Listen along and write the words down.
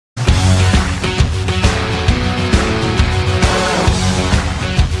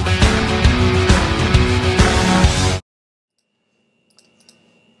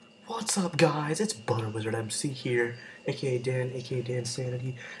up, guys? It's Butter Wizard MC here, aka Dan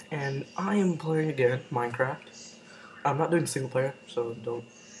Sanity, and I am playing again Minecraft. I'm not doing single player, so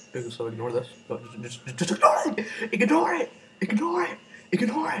ignore this. Just ignore it. Ignore it. Ignore it.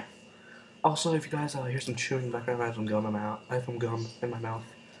 Ignore it. Also, if you guys hear some chewing in the background, I have some gum in my mouth. I have some gum in my mouth,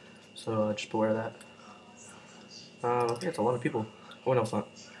 so just beware of that. Yeah, it's a lot of people. Oh no, it's not.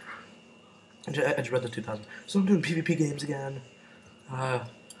 I just read the 2000. So I'm doing PvP games again.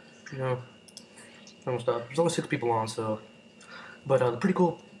 You know, normal stuff. There's only 6 people on, so. But the pretty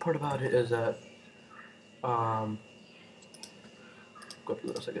cool part about it is that, go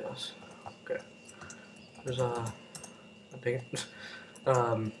through this, I guess. Okay. There's I'm picking.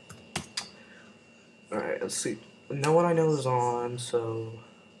 Alright, let's see. No one I know is on, so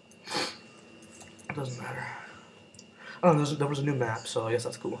it doesn't matter. Oh, there was a new map, so I guess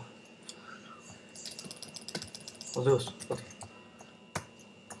that's cool. Let's do this.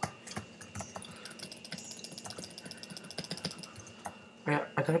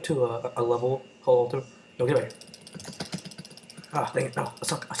 I got up to a level called. No, get back. Ah, dang it! No, I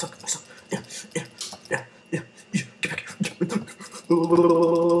suck. Yeah. Get back here.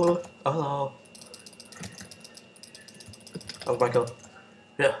 Hello. That was my kill.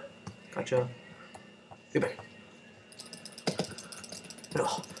 Yeah, gotcha. Get back.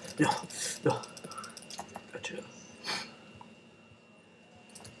 Yeah. Gotcha.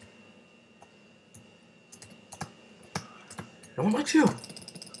 No one likes you.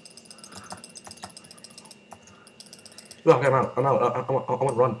 Oh, okay, I'm out. I want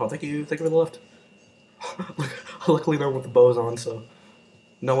to run. Oh, thank you for the lift. Luckily, no one with the bow is on, so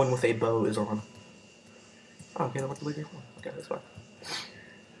no one with a bow is on. Oh, okay, I want to leave your phone. Okay, that's fine.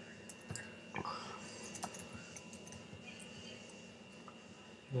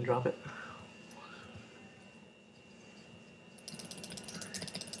 And then drop it.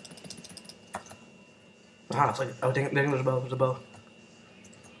 Ah, it's like, oh, dang it, there's a bow,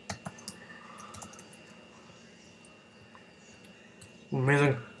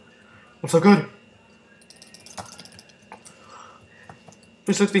 Amazing. I'm so good.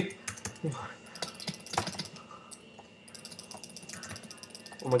 360.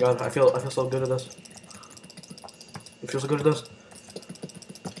 Oh my god, I feel so good at this. I feel so good at this.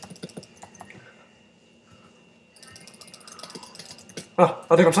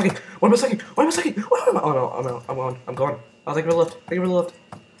 I think I'm sucking. What am I sucking? Oh no, I'm gone. I'll take it to the left.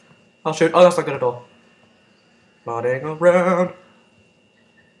 I'll shoot. Oh, that's not good at all. Running around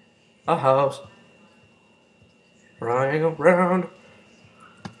a house. Running around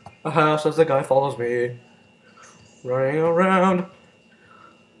a house as the guy follows me. Running around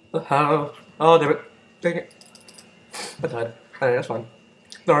the house. Oh, damn it. Dang it. I died. Alright, that's fine.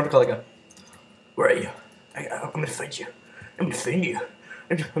 No, I'm gonna guy. Where are you? I'm gonna find you. I'm gonna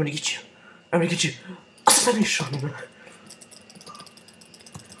get you. I'm gonna get you. Assassination.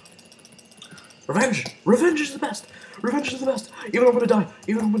 Revenge is the best. Even if I'm gonna die.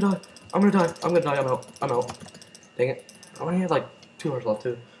 I'm gonna die. I'm out. Dang it. I only had like 2 hours left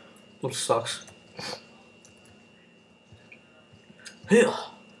too. Which sucks. Yeah.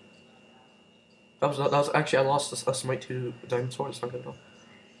 That was actually, I lost a smite to diamond sword. It's not good at all.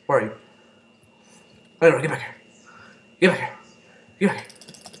 Where are you? Anyway, get back here.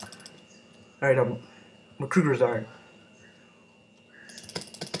 Alright, my Kruger's dying.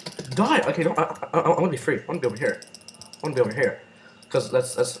 Die! Okay, no, I want to be free. I want to be over here. Because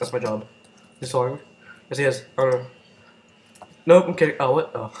that's my job. He's so angry. Yes, he is. I don't know. Nope, I'm kidding. Oh,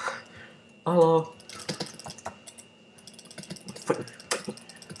 what? Oh. Hello.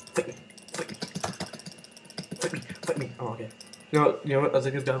 Fight me. Oh, okay. You know what? I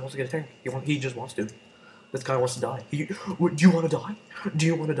think this guy wants to get a tank. He just wants to. This guy wants to die. Do you want to die?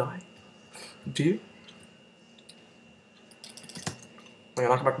 Do you? I'm gonna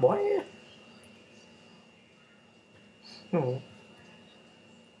knock him back, boy. No.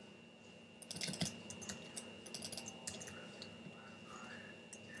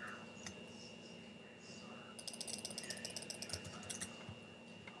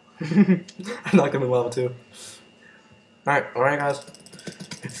 I knocked him in lava too. Alright, guys.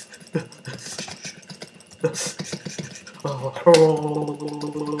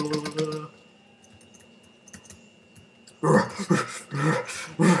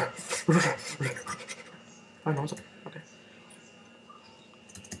 I know, okay.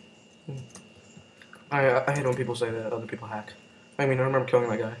 I hate when people say that other people hack. I mean, I remember killing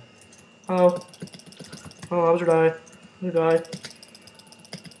that guy. Oh, how was your die?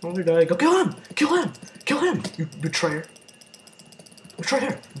 Go kill him! You betrayer!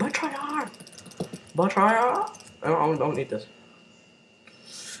 Betrayer! I don't need this.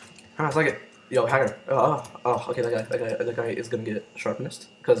 It's like it. Yo, hacker. Okay, that guy is gonna get sharpened,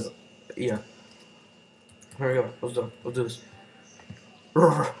 cause, yeah. Here we go. Let's do this.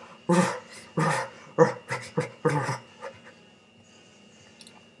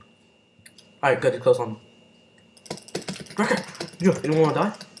 Alright, good. You're close on. Wrecker! You don't want to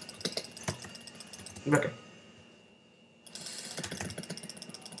die? Wrecker.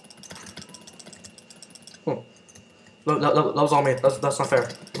 Oh. That was all me. That's not fair.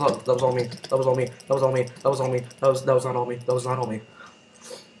 That was all me. That was all me. That was all me. That was all me. That was not all me. That was not all me.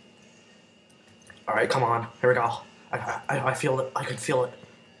 Alright, come on. Here we go. I feel it. I can feel it.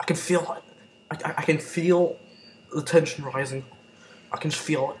 I can feel it. I can feel the tension rising. I can just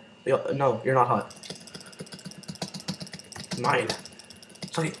feel it. Yo, no, you're not hot. 9.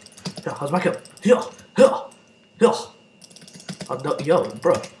 Sorry. Yeah, how's my kill? Yo. Yo,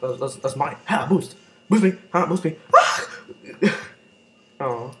 bro. That's mine. Ha, boost. Boost me. Ha, boost me. Ah!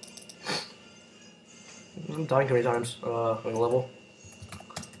 Oh. I'm dying too many times. On the level.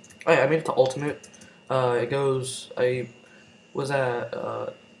 Oh yeah, I made it to ultimate. It goes. I was at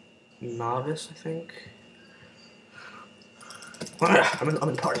novice, I think. I'm in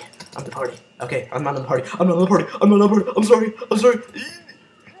the party. I'm the party. Okay, I'm not in the party. I'm not in the party. I'm not in the party. I'm sorry. I'm sorry.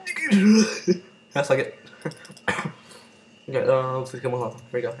 That's like it. Okay, let's come on. Here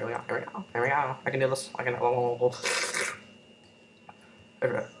we go. Here we go. Here we go. Here we go. I can do this. I can.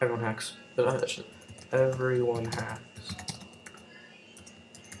 Everyone hacks. Everyone hacks.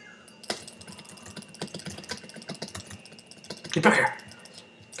 Get back here!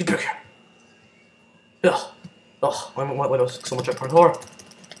 Get back here! Ugh! Ugh! Why do I suck so much at parkour?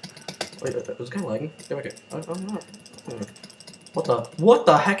 Wait, is this guy lagging? Get back here. I'm not. What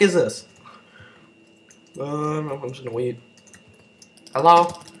the heck is this? I'm just gonna wait.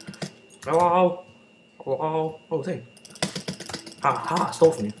 Hello? Hello? Hello? Oh, thing. Ha!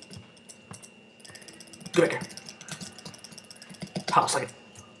 Stole from you. Get back here. Ha! Suck it.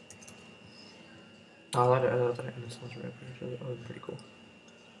 Oh, that sounds pretty cool.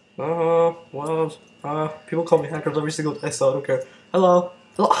 People call me hackers every single day, so I don't care. Hello?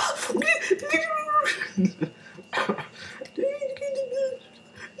 Hello? What do you mean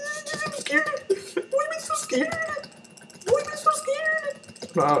so scared? What do you mean so scared?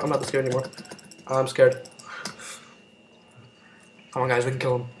 No, I'm not that scared anymore. I'm scared. Come on, guys, we can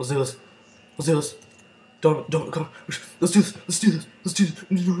kill him. Let's do this. Let's do this. Don't, come on. Let's do this. Let's do this. Let's do this.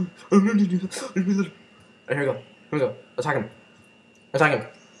 Right, here we go. Here we go. Attack him. Attack him.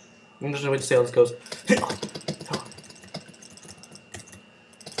 I'm just gonna wait to see how this goes.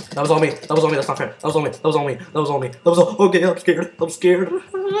 That was all me. That was all me. That's not fair. That was all me. That was all me. That was all me. That was all. Okay, I'm scared. I'm scared.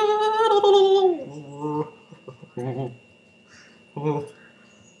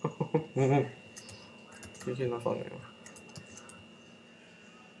 He's not following anymore.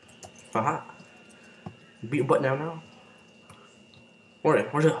 Aha. Beat your butt now.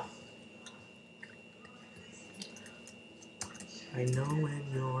 Where's it? I know when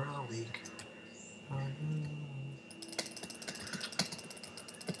you're awake.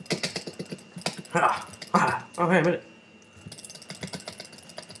 Oh, hey, I made it.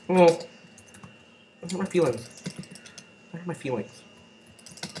 Oh, those are my feelings. I hurt my feelings.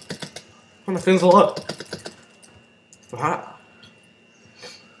 I hurt my feelings a lot. Aha.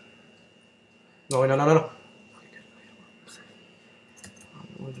 No.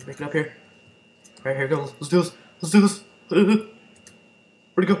 We'll just make it up here. Alright, here it goes. Let's do this. Let's do this.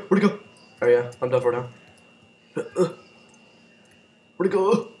 Where'd it go? Oh yeah, I'm done for now. Where'd it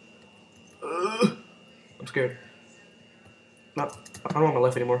go? I'm scared. I don't want my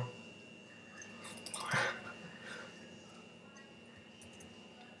life anymore.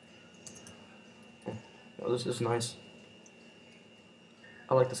 Oh, this is nice.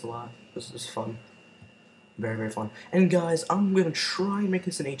 I like this a lot. This is fun. Very, very fun. And guys, I'm gonna try and make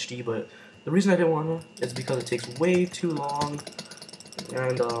this in HD, but the reason I didn't wanna is because it takes way too long.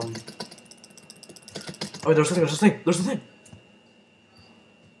 And oh, there's a thing.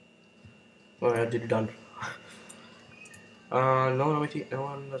 Oh yeah, dude, you're done. No one on my team. No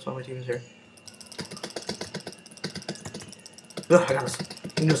one that's on my team is here. Ugh, I got this. I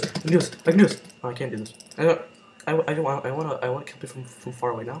can do this. Oh, I can't do this. I want to kill people from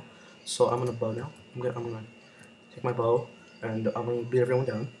far away now. So I'm gonna bow now. I'm gonna take my bow and I'm gonna beat everyone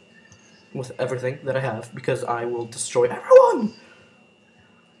down with everything that I have because I will destroy everyone.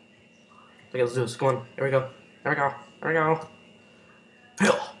 Okay, let's do this. Come on. Here we go.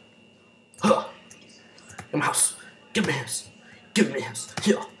 In my house. Give me his.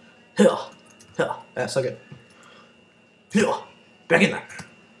 Here. Yeah, suck it. Here. Back in there.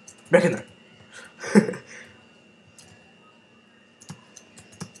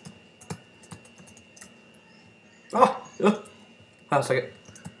 Suck it.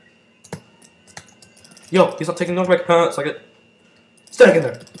 Yo, he's not taking knockback. Suck it. Stay in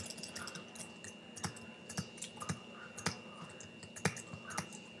there.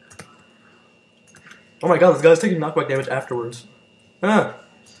 Oh my god, this guy's taking knockback damage afterwards. I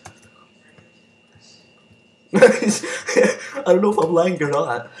don't know if I'm lagging or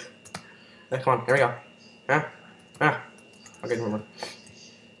not. Come on, here we go. Okay, never mind.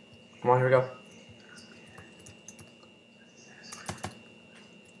 Come on, here we go.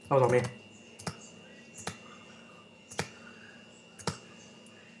 That was on me.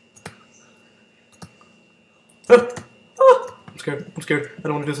 I'm scared. I'm scared. I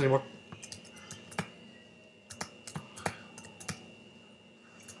don't want to do this anymore.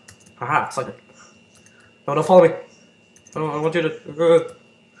 Haha, suck it. No, don't follow me. I want you to.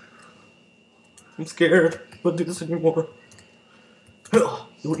 I'm scared. I don't do this anymore. You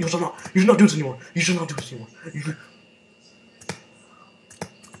should not do this anymore. You should not do this anymore.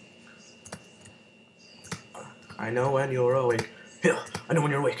 I know when you're awake. I know when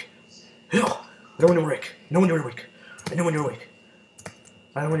you're awake. I know when you're awake. I know when you're awake. I know when you're awake.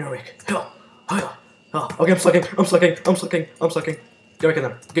 I know when you're awake. Okay, I'm sucking. Get back in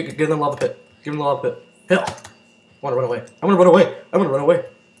there. Get in the lava pit. Get in the lava pit. I wanna run away. I wanna run away.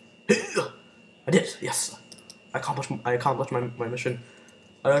 I did, yes. I accomplished my mission.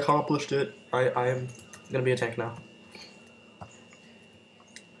 I accomplished it. I am gonna be a tank now.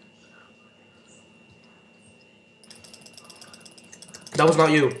 That was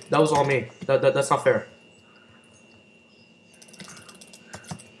not you. That was all me. That's not fair.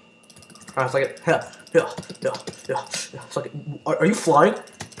 Alright, suck it. Suck it. Are you flying?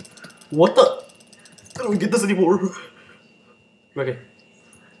 What the? I don't get this anymore. Okay.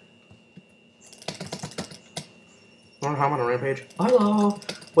 I'm on a rampage. Hello.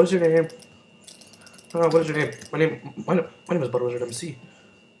 What is your name? What is your name? My name is Butter Wizard MC.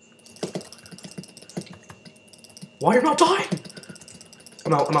 Why are you not dying?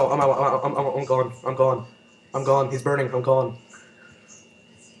 I'm out. I'm gone. He's burning. I'm gone.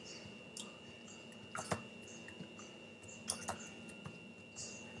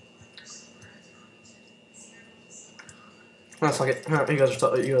 Let's suck it. You guys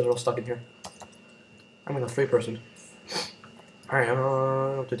are all stuck in here. I'm in a free person. Alright, I don't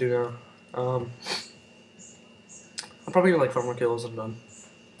know what to do now. I'm probably gonna like 4 more kills and I'm done.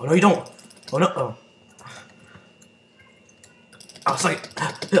 Oh no, you don't! Oh no! Oh. Oh, suck it!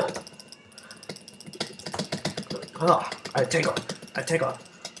 Oh, I take off.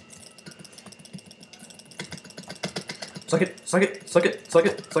 Suck it.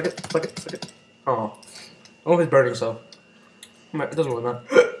 Oh. Oh, he's burning, so. It doesn't really matter.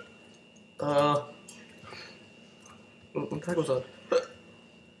 What the heck was that?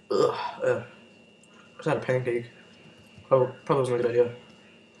 I just had a pancake. Probably wasn't a good idea.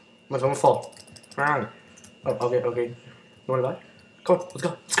 I'm gonna fall. Oh, okay. You wanna die? Come on, let's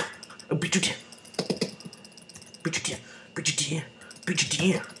go. I'll beat you down.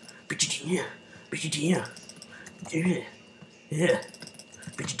 Yeah.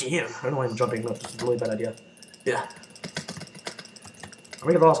 Beat you down. I don't know why I'm jumping, but it's a really bad idea. Yeah. I'm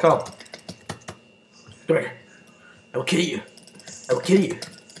gonna lost call. Come here. I will kill you.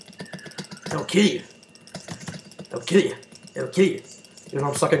 You know,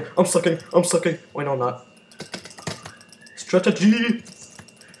 I'm sucking. Wait, no, I'm not. Strategy.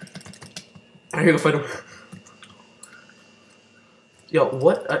 I'm gonna fight him. Yo,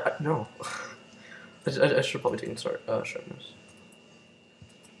 what? No. I should probably take sharpness.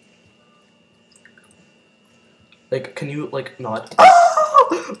 Like, can you, like, not? I'm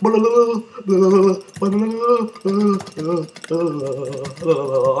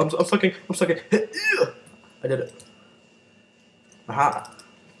sucking. I did it. Aha.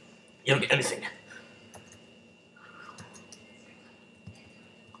 You don't get anything.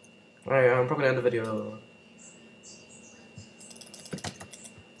 Alright, I'm probably gonna end the video.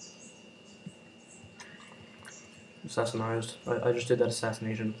 Assassinized. I just did that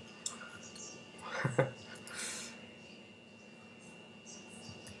assassination.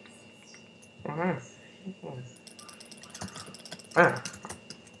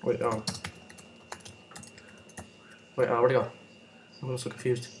 Wait, where'd it go? I'm so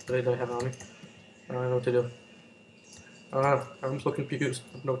confused. Did I have it on me? I don't know what to do. I'm so confused.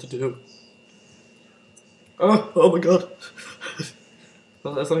 I don't know what to do. Oh my god.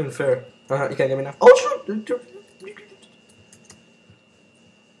 That's not even fair. You can't get me now. Oh, shoot!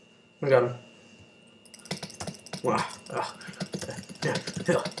 I got him.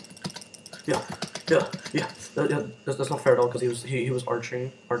 Yeah. That's not fair at all because he was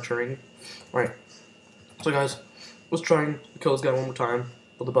archering. Right. So guys, Let's try and kill this guy one more time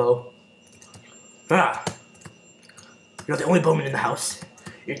with a bow. Ah! You're the only bowman in the house.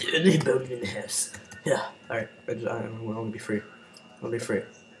 You're the only bowman in the house. Yeah. Alright. I'm gonna be free. I'm gonna be free.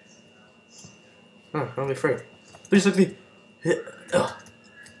 I'm gonna be free. 360. Ugh.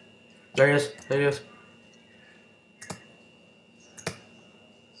 There he is. There he is.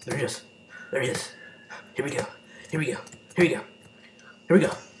 There he is. There he is. Here we go. Here we go. Here we go. Here we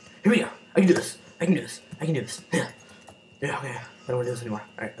go. Here we go. I can do this. I can do this. I can do this. Yeah. Yeah, okay. I don't want to do this anymore.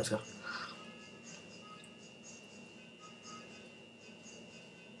 Alright, let's go.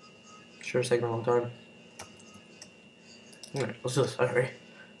 Sure, it's taking a long time. Alright, let's do this. Alright, ready?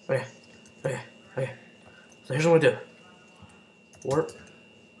 Okay. Okay. Okay. So here's what I'm gonna do. Warp.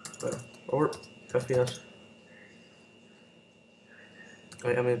 Warp. FPS.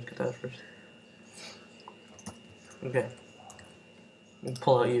 Wait, I'm gonna get that first. Okay. We'll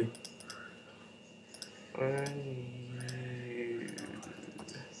pull out you. Alright,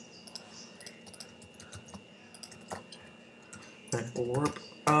 warp.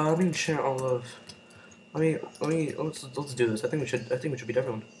 Let me enchant all of. Let's do this. I think we should beat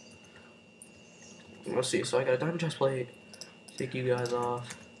everyone. Let's see. So I got a diamond chest plate. Take you guys off.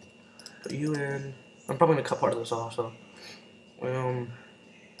 Put you in. I'm probably gonna cut part of this off. So,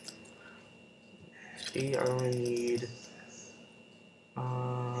 see, I only need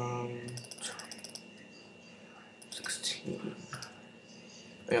 16.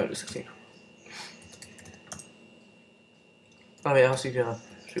 I gotta do 16. Oh yeah, I'll see you.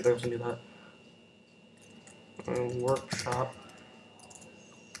 Shoot, I was gonna do that. Workshop.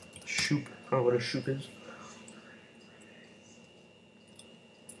 Shoop. I don't know what a shoop is.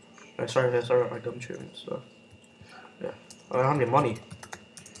 I started with my gum chewing and stuff. Yeah. I don't have any money.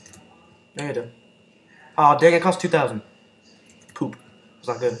 Yeah, I do. Oh dang, it costs 2,000. Poop. It's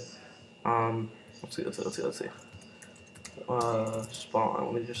not good. Let's see. Spawn.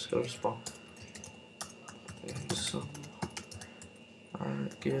 Let me just go to spawn. So,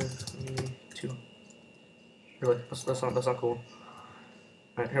 give me 2. Really? That's not cool.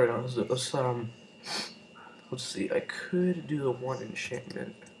 Alright, here we go. Let's see. I could do the 1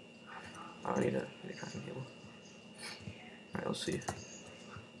 enchantment. I need a crafting table. Alright, let's see.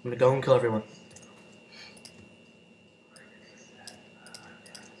 I'm gonna go and kill everyone.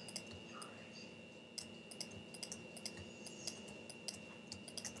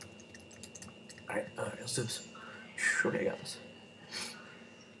 Alright, let's do this. Okay, I got this.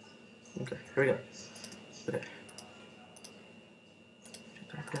 Okay, here we go. Okay.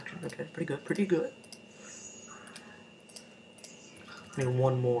 Okay, pretty good. I need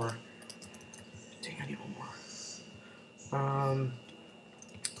one more. Dang, I need one more.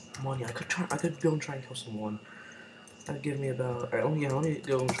 Money. I could go and try and kill someone. That'd give me about. Alright, let me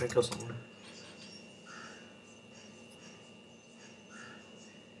go and try and kill someone.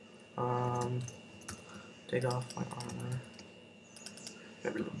 Take off my armor.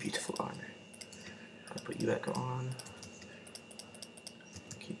 Got really beautiful armor. I'll put you back on.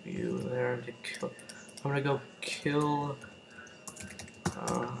 Keep you there to kill. I'm gonna go kill. I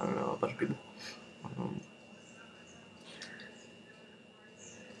don't know, a bunch of people.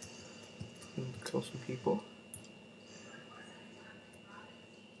 Kill some people.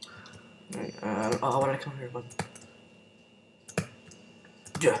 Right, oh, what did I come here about?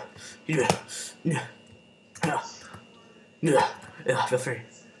 Yeah, I feel free.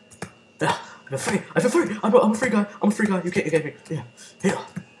 Yeah, I feel free. I'm a free guy. I'm a free guy. You can't get me. Yeah.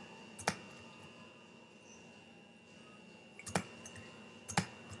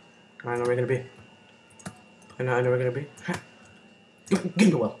 I know where we're gonna be. I know where we're gonna be. Get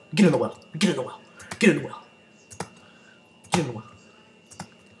in the well. Get in the well. Get in the well. Get in the well. Get in the well.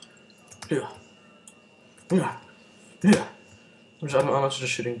 Yeah. I'm not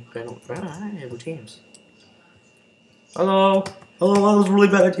just shooting random. Hey, teams. Hello. That was a really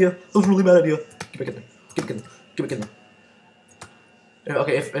bad idea. Get back in there. Get back in there. Yeah,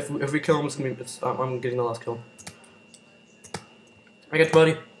 okay, if we kill him, I'm getting the last kill. I got you,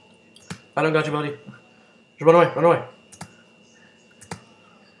 buddy. I don't got you, buddy. Just run away.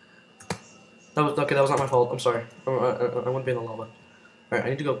 That was not my fault. I'm sorry. I wouldn't be in the lava. Alright, I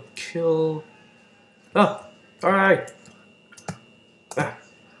need to go kill. Oh, alright.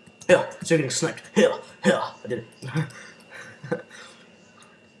 Yeah, so you're getting sniped. Yeah, I did it.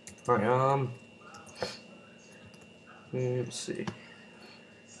 Alright, let's see.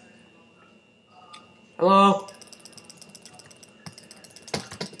 Hello?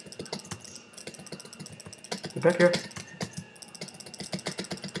 Get back here.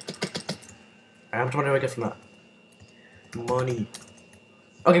 How much money do I get from that? Money.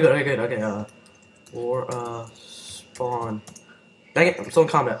 Okay, good. Okay, spawn. Dang it, I'm still in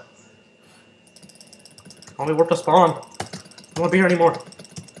combat. I only warp to spawn. I don't want to be here anymore. I don't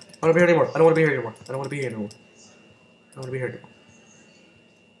want to be here anymore. I don't want to be here anymore. I don't want to be here anymore. I don't want to be here anymore.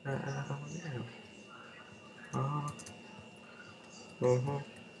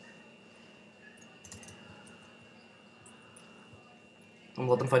 I'm gonna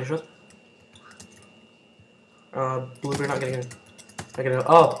let them fight each other. Blueberry not getting in. Not getting in.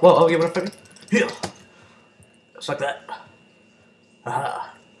 Oh, whoa, oh, you wanna fight me? Yeah. Just like that. Ha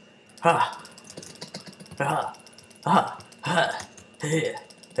ha. Ha. Ha. Ha. Hey.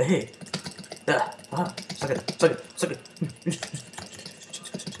 Hey. Yeah. Ha. Suck it. Suck it. Suck it.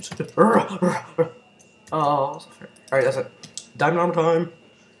 Oh, that's not fair. Alright, that's it. Diamond armor time.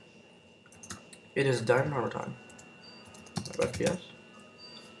 It is diamond armor time. FPS.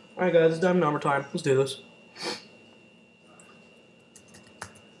 Alright guys, it's diamond armor time. Let's do this.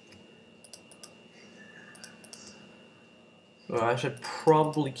 I should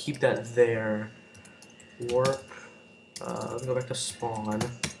probably keep that there. Warp. Let's go back to spawn.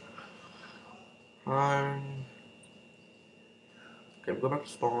 Okay, we'll go back to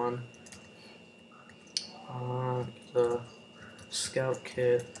spawn. Get the scout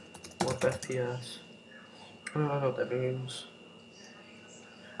kit. Warp FPS. I don't know what that means.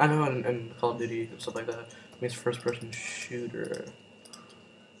 I know in Call of Duty and stuff like that, it means first person shooter.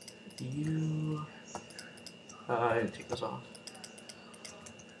 I didn't take this off.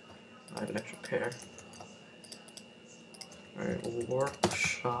 I have an extra pair. Alright, warp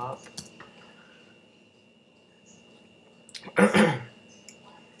shop.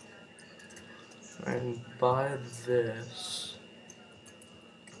 And buy this.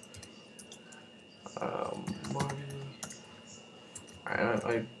 Money. Alright,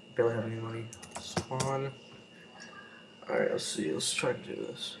 I barely have any money. Spawn. Alright, let's see. Let's try to do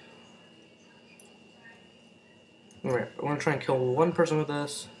this. Alright, we're gonna try and kill one person with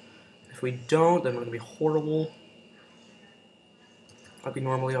this. If we don't, then we're gonna be horrible. Like we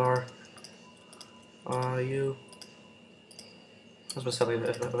normally are. You. I was silly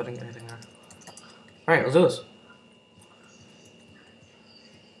if I didn't get anything there. Alright, let's do this.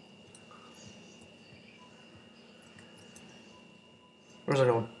 Where's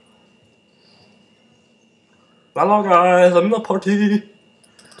everyone? Hello guys, I'm in the party!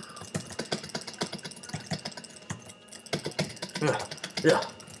 Yeah,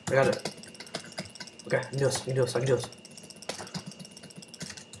 I got it. Okay, I can do this, I can do this, I can do this.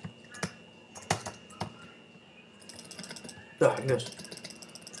 Yeah, I can do this.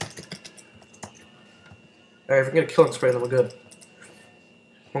 Alright, if we can get a killing spree, then we're good.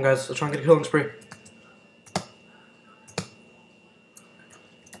 Come on guys, let's try and get a killing spree.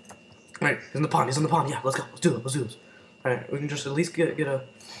 Alright, he's in the pond, yeah, let's go, let's do it, let's do this. Alright, we can just at least get a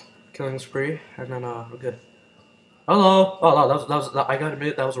killing spree, and then we're good. Hello! Oh, that was I gotta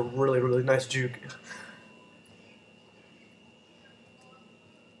admit, that was a really, really nice juke.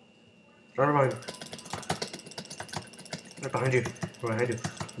 Right behind you. Right behind you. Right behind you.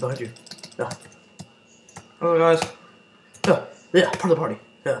 Behind you. Yeah. Hello guys. Yeah, yeah, part of the party.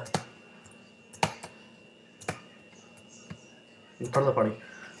 Yeah. I'm part of the party.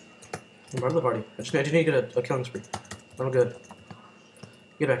 I'm part of the party. I just need to get a killing spree. I'm good.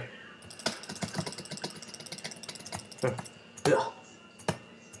 Get back. Yeah.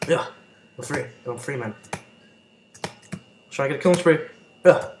 Yeah. I'm free. I'm free, man. Try to get a killing spree.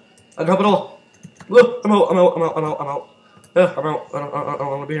 Yeah. I drop it all. Look, I'm out. Yeah, I'm out. I don't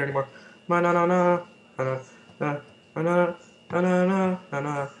want to be here anymore. No.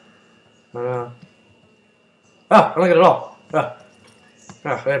 Ah, I don't get it all. Ah, I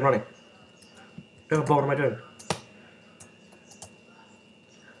am running. What am I doing?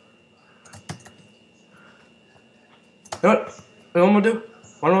 You know what? You know what I'm gonna do?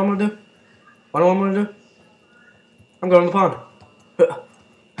 What do I'm gonna do? I'm going to the pond.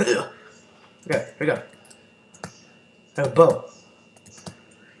 Okay, here we go. I have a bow.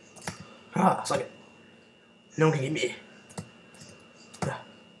 Ah, suck it. No one can get me. Go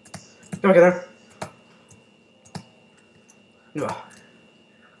back in there.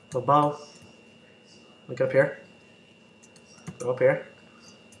 A bow. Look up here. Go up here.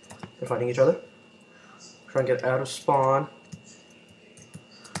 They're fighting each other. Try and get out of spawn.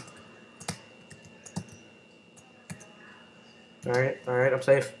 Alright, I'm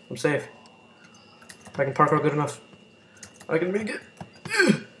safe. If I can parkour good enough, I can make it.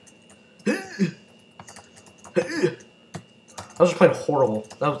 I was just playing horrible.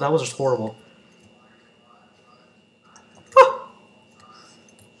 That was just horrible.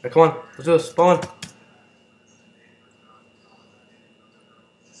 Hey, come on, let's do this. Spawn.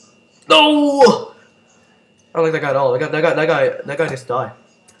 No! I don't like that guy at all. That guy needs to die.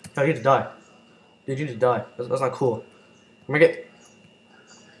 No, you need to die. Dude, you need to die. That's not cool. Make it.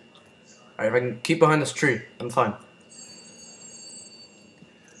 Alright, if I can keep behind this tree, I'm fine.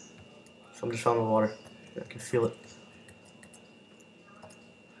 So I'm just found the water. I can feel it.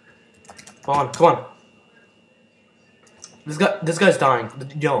 Come on, come on. This guy's dying.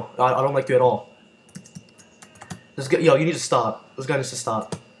 Yo, I don't like you at all. Yo, you need to stop. This guy needs to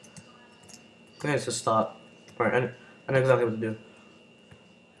stop. This guy needs to stop. Alright, I know exactly what to do.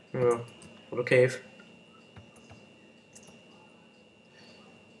 Here we go. Little cave.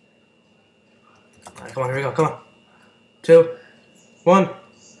 Alright, come on, here we go, come on. 2, 1.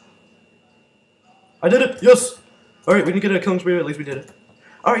 I did it! Yes! Alright, we didn't get a killing spree, but at least we did it.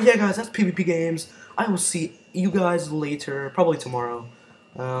 Alright, yeah guys, that's PvP games. I will see you guys later, probably tomorrow.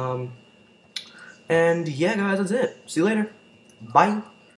 And yeah guys, that's it. See you later. Bye.